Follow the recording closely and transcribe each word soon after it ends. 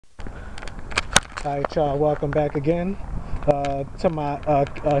Alright, y'all, welcome back again to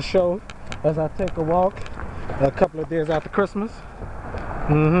my show as I take a walk a couple of days after Christmas.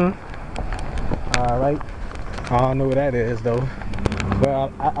 Alright, I don't know what that is though.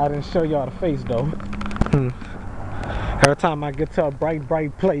 Well, I didn't show y'all the face though. Every time I get to a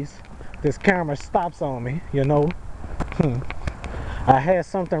bright place, this camera stops on me, you know. I had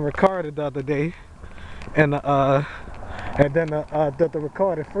something recorded the other day, and then the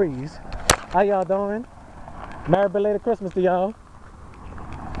recorder freeze. How y'all doing? Merry belated Christmas to y'all.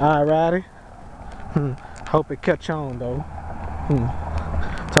 Alrighty. Hope it catch on though.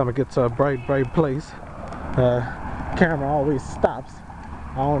 Time to get to a bright place. Camera always stops.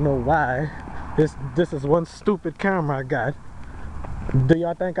 I don't know why. This is one stupid camera I got. Do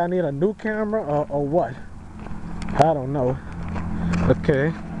y'all think I need a new camera or what? I don't know.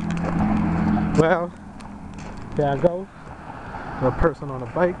 Okay. Well, there I go. A person on a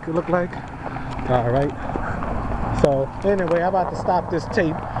bike, it looked like. Alright. So anyway, I'm about to stop this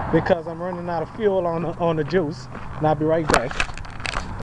tape because I'm running out of fuel on the juice. And I'll be right back.